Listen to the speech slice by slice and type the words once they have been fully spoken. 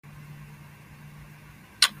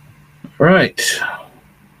All right,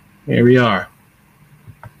 here we are.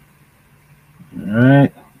 All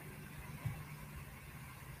right.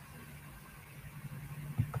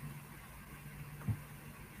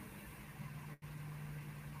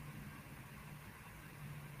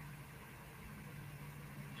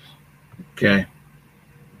 Okay.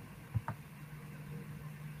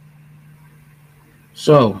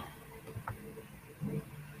 So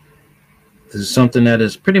this is something that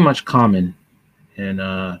is pretty much common in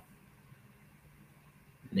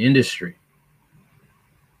the industry.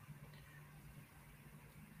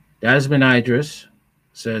 Damson Idris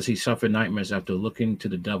says he suffered nightmares after looking to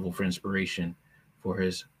the devil for inspiration for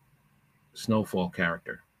his Snowfall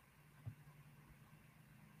character.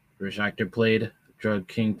 British actor played drug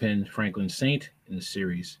kingpin Franklin Saint in the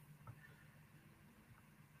series.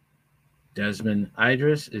 Damson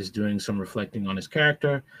Idris is doing some reflecting on his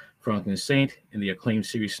character, Franklin Saint, in the acclaimed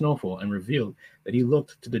series Snowfall, and revealed that he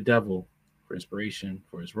looked to the devil for inspiration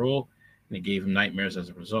for his role, and it gave him nightmares as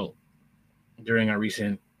a result. During our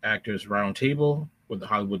recent Actors Roundtable with the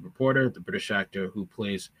Hollywood Reporter, the British actor who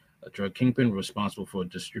plays a drug kingpin responsible for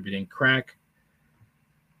distributing crack.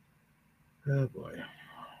 Oh boy.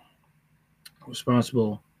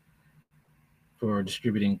 Responsible for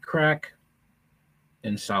distributing crack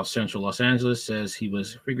in South Central Los Angeles says he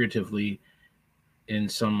was figuratively in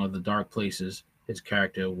some of the dark places his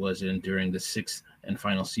character was in during the sixth and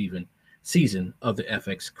final season of the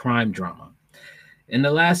FX crime drama. In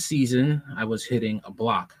the last season, I was hitting a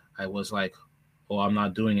block. I was like, oh, I'm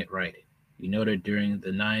not doing it right. He noted during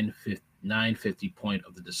the 950 point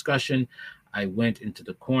of the discussion, I went into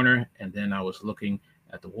the corner and then I was looking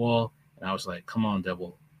at the wall and I was like, come on,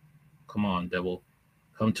 devil. Come on, devil.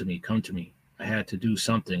 Come to me. Come to me. I had to do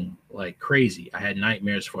something like crazy. I had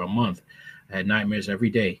nightmares for a month. I had nightmares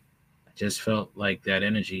every day. I just felt like that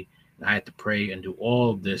energy. And I had to pray and do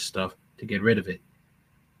all of this stuff to get rid of it.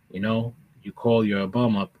 You know, you call your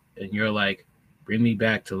bum up and you're like, bring me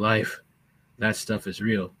back to life. That stuff is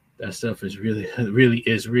real. That stuff is really, really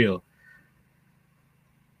is real.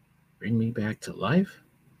 Bring me back to life?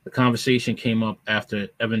 The conversation came up after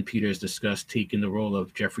Evan Peters discussed taking the role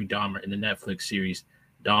of Jeffrey Dahmer in the Netflix series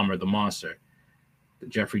Dahmer the Monster, the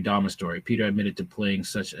Jeffrey Dahmer story. Peter admitted to playing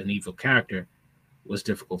such an evil character was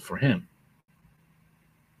difficult for him.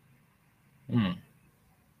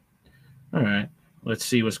 All right, let's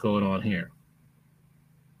see what's going on here.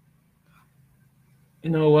 You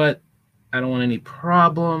know what? I don't want any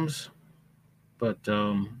problems, but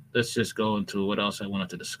let's just go into what else I wanted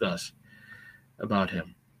to discuss about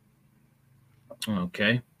him.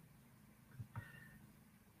 Okay.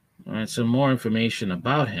 All right, some more information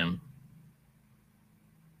about him.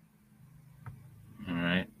 All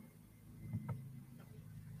right.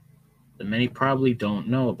 That many probably don't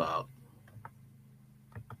know about.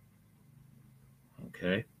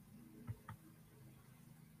 Okay.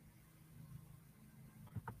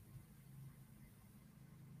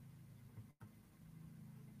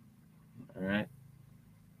 All right.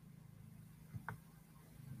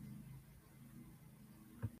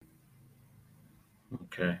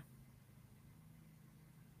 Okay.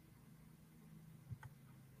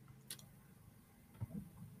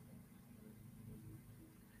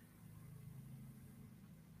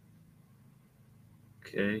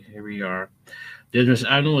 Okay, here we are. Idris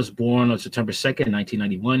Adnan was born on September 2nd,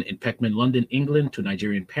 1991, in Peckman, London, England, to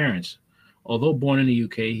Nigerian parents. Although born in the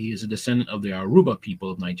UK, he is a descendant of the Yoruba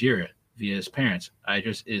people of Nigeria via his parents.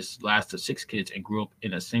 Idris is last of six kids and grew up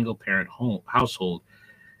in a single parent household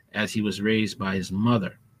as he was raised by his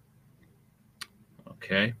mother.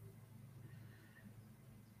 Okay.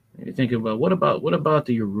 You think about what about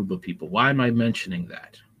the Yoruba people? Why am I mentioning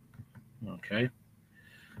that? Okay.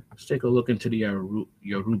 Let's take a look into the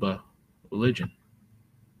Yoruba religion.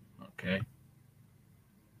 Okay.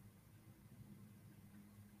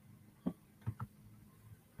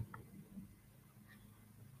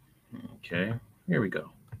 Okay. Here we go.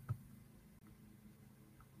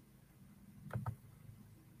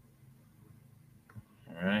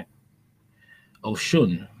 All right.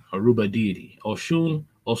 Oshun, Aruba deity. Oshun,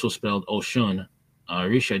 also spelled Oshun,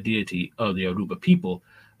 Orisha deity of the Aruba people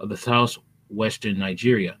of the southwestern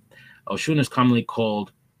Nigeria. Oshun is commonly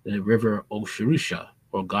called the river Oshirusha,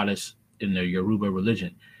 or goddess in the Yoruba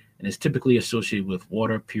religion, and is typically associated with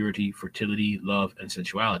water, purity, fertility, love, and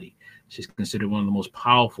sensuality. She's considered one of the most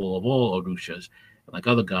powerful of all Orushas, and like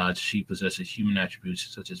other gods, she possesses human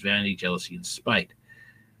attributes such as vanity, jealousy, and spite.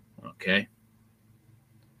 Okay.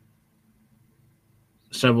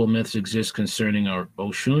 Several myths exist concerning our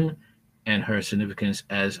Oshun and her significance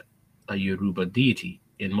as a Yoruba deity.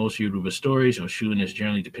 In most Yoruba stories, Oshun is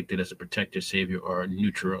generally depicted as a protector, savior, or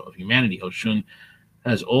neutral of humanity. Oshun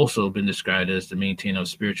has also been described as the maintainer of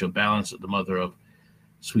spiritual balance, the mother of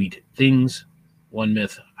sweet things. One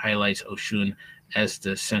myth highlights Oshun as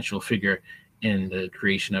the central figure in the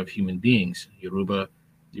creation of human beings. The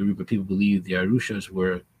Yoruba people believe the Arushas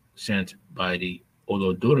were sent by the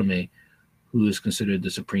Olodorime, who is considered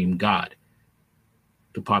the supreme god,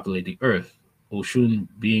 to populate the earth. Oshun,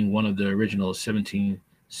 being one of the original 17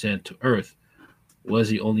 sent to earth, was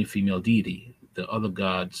the only female deity. The other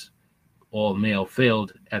gods, all male,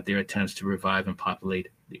 failed at their attempts to revive and populate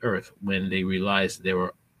the earth. When they realized they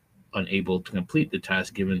were unable to complete the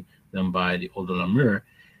task given them by the Odolamur,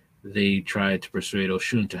 they tried to persuade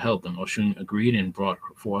Oshun to help them. Oshun agreed and brought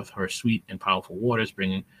forth her sweet and powerful waters,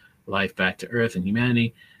 bringing life back to earth and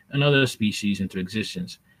humanity and other species into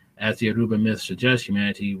existence. As the Yoruba myth suggests,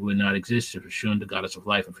 humanity would not exist if Oshun, the goddess of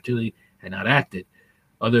life and fertility, had not acted.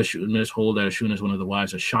 Other myths hold that Oshun is one of the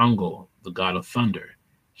wives of Shango, the god of thunder.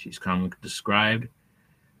 She's commonly described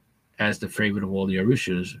as the favorite of all the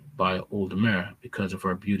Arushas by Oldamer because of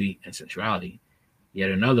her beauty and sensuality.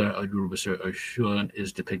 Yet another Yoruba Oshun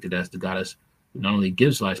is depicted as the goddess who not only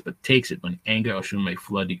gives life but takes it. When anger, Oshun may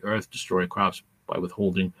flood the earth, destroy crops by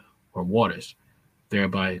withholding her waters,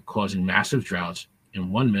 thereby causing massive droughts.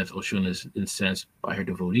 In one myth, Oshun is incensed by her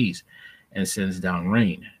devotees and sends down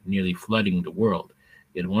rain, nearly flooding the world.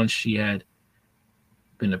 Yet once she had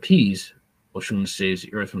been appeased, Oshun saves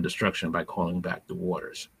the earth from destruction by calling back the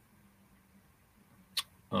waters.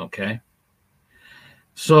 Okay.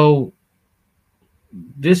 So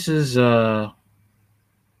this is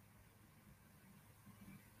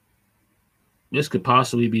this could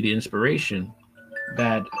possibly be the inspiration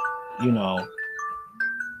that, you know,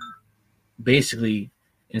 basically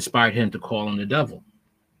inspired him to call on the devil.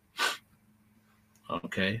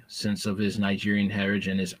 Okay, since of his Nigerian heritage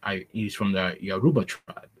and he's from the Yoruba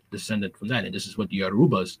tribe, descended from that, and this is what the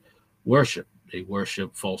Yorubas worship. They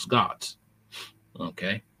worship false gods.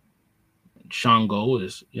 Okay, Shango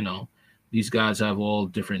is, these gods have all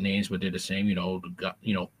different names, but they're the same.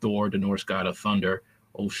 Thor, the Norse god of thunder,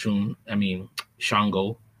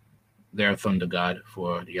 Shango, their thunder god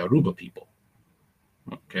for the Yoruba people.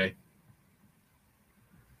 Okay.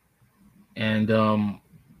 And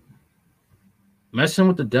messing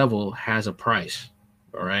with the devil has a price.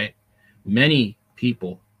 All right. Many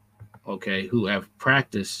people, okay, who have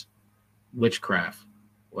practiced witchcraft,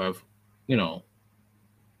 who have,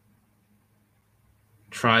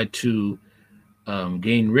 tried to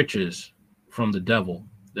gain riches from the devil,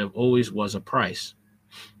 there always was a price.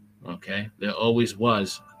 Okay. There always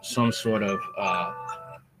was some sort of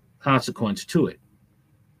consequence to it.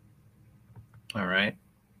 All right.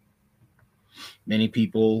 Many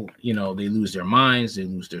people, they lose their minds, they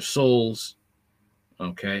lose their souls.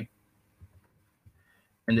 Okay.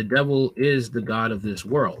 And the devil is the god of this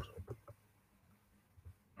world.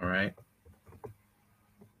 All right.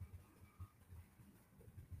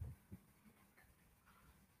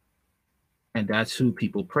 And that's who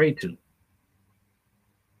people pray to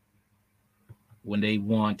when they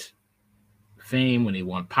want fame, when they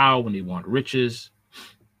want power, when they want riches.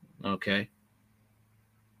 Okay.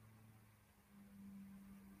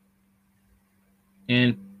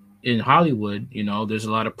 And in Hollywood, there's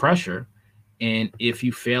a lot of pressure. And if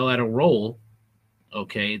you fail at a role,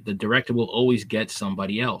 okay, the director will always get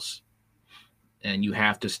somebody else. And you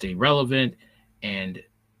have to stay relevant and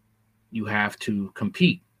you have to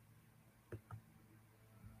compete.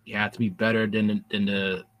 You have to be better than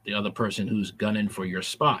the other person who's gunning for your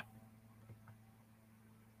spot.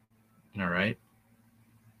 All right.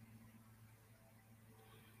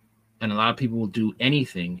 And a lot of people will do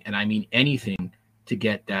anything, and I mean anything, to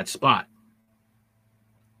get that spot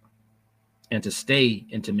and to stay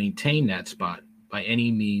and to maintain that spot by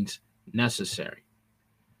any means necessary.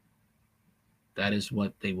 That is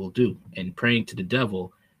what they will do. And praying to the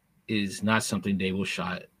devil is not something they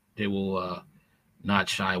will not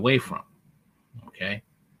shy away from. Okay.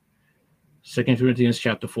 2 Corinthians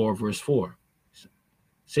chapter 4, verse 4.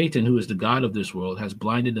 Satan, who is the god of this world, has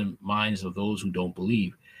blinded the minds of those who don't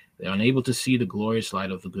believe. They are unable to see the glorious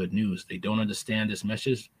light of the good news. They don't understand this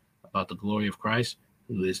message about the glory of Christ,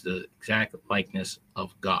 who is the exact likeness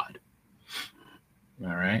of God.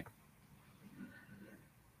 All right.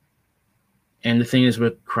 And the thing is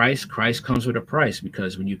with Christ comes with a price,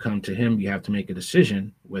 because when you come to him, you have to make a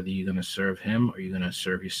decision whether you're going to serve him or you're going to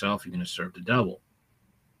serve yourself, you're going to serve the devil.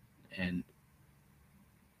 And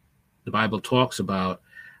the Bible talks about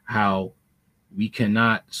how we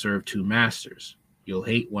cannot serve two masters. You'll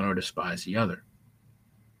hate one or despise the other.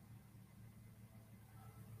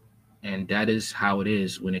 And that is how it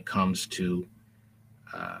is when it comes to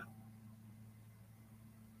uh,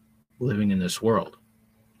 living in this world.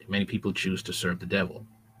 Many people choose to serve the devil.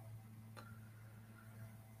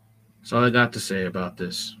 That's all I got to say about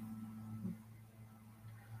this.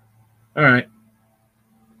 All right.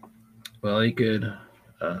 Well, you could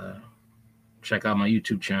check out my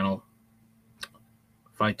YouTube channel,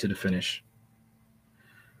 Fight to the Finish.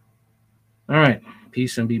 All right.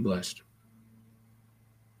 Peace and be blessed.